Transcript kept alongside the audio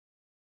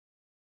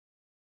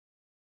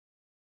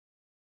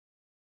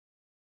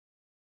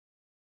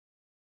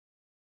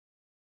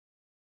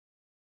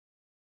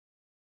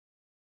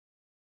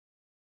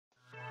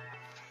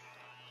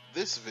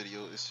This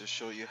video is to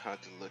show you how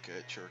to look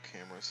at your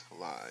cameras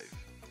live.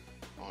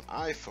 On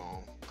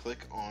iPhone, click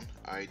on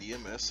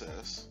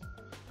Idmss.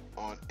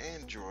 On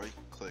Android,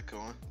 click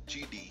on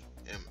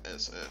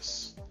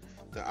Gdmss.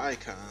 The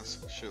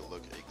icons should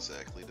look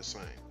exactly the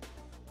same.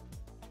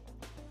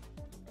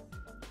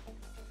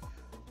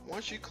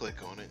 Once you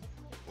click on it,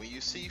 when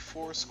you see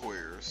 4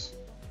 squares,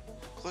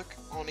 click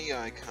on the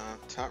icon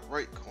top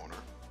right corner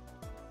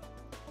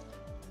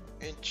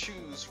and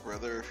choose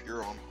whether if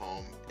you're on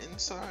home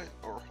inside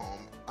or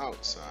home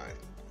outside.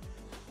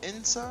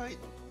 Inside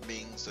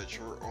means that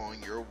you're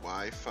on your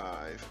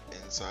Wi-Fi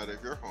inside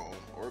of your home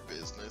or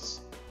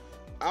business.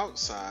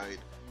 Outside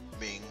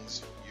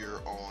means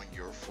you're on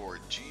your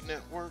 4G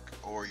network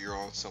or you're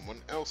on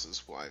someone else's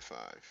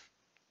Wi-Fi.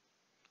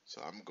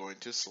 So I'm going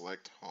to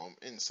select home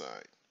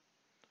inside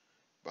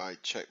by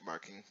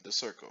checkmarking the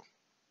circle.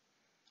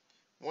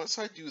 Once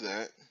I do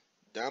that,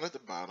 down at the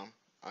bottom,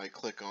 I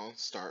click on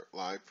Start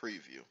Live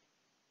Preview.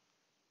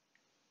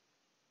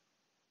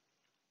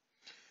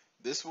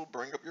 This will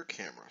bring up your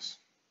cameras.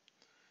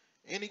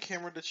 Any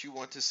camera that you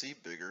want to see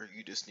bigger,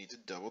 you just need to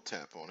double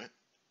tap on it.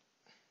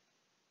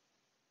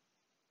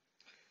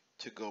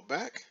 To go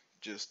back,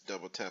 just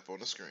double tap on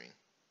the screen.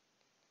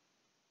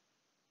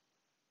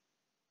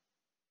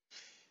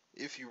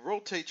 If you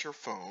rotate your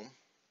phone,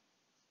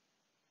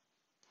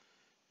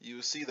 you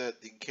will see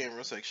that the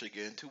cameras actually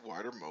get into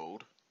wider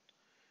mode.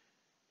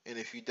 And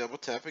if you double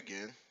tap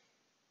again,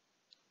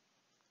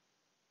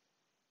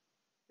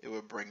 it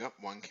will bring up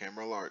one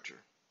camera larger.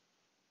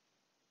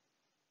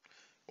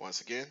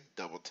 Once again,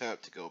 double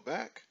tap to go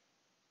back.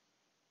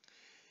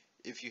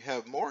 If you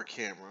have more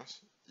cameras,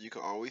 you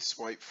can always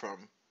swipe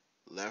from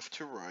left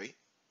to right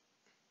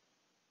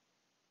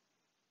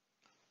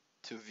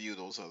to view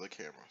those other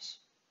cameras.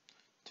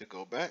 To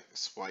go back,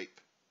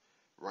 swipe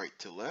right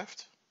to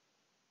left,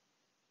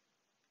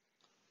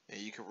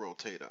 and you can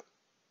rotate up.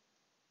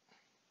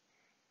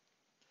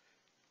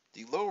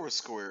 The lower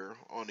square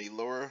on the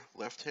lower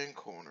left-hand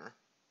corner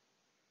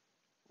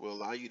will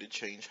allow you to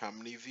change how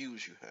many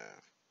views you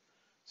have.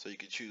 So you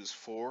can choose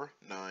 4,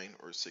 9,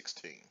 or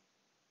 16.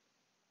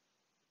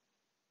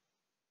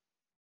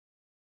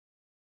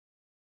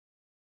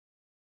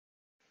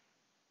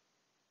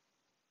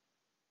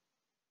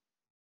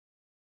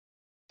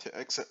 To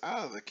exit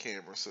out of the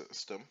camera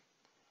system,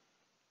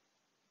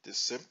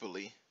 just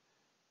simply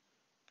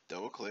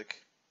double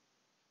click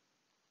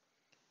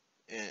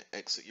and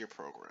exit your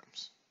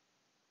programs.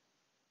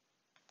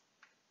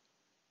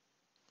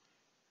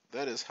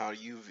 That is how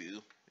you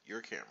view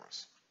your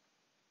cameras.